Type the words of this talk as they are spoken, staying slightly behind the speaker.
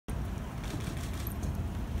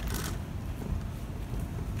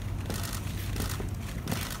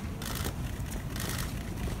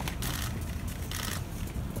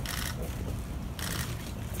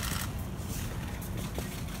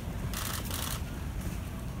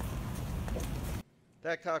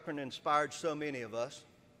Thad Cochran inspired so many of us.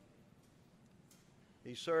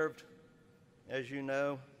 He served, as you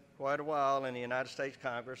know, quite a while in the United States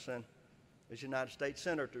Congress and as United States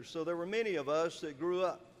Senator. So there were many of us that grew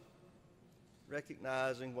up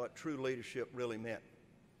recognizing what true leadership really meant.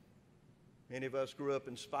 Many of us grew up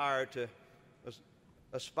inspired to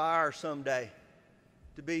aspire someday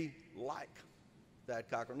to be like Thad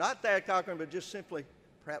Cochran. Not Thad Cochran, but just simply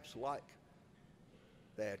perhaps like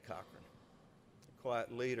Thad Cochran, a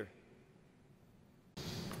quiet leader.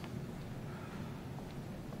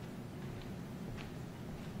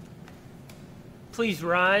 Please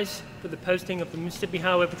rise for the posting of the Mississippi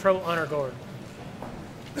Highway Patrol Honor Guard.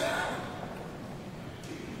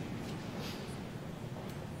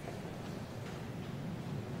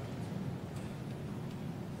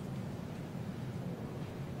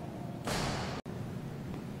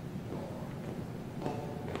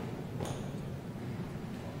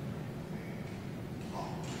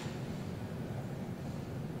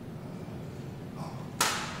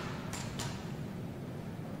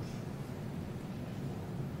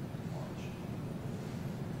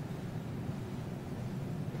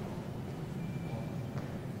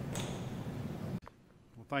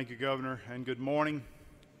 Thank you, Governor, and good morning.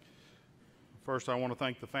 First, I want to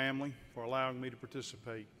thank the family for allowing me to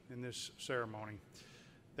participate in this ceremony.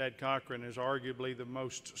 Thad Cochran is arguably the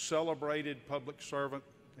most celebrated public servant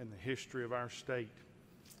in the history of our state.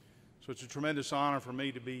 So it's a tremendous honor for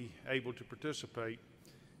me to be able to participate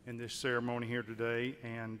in this ceremony here today,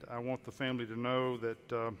 and I want the family to know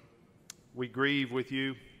that we grieve with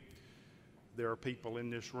you. There are people in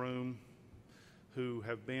this room who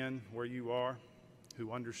have been where you are,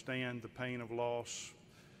 who understand the pain of loss,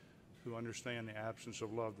 who understand the absence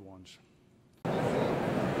of loved ones.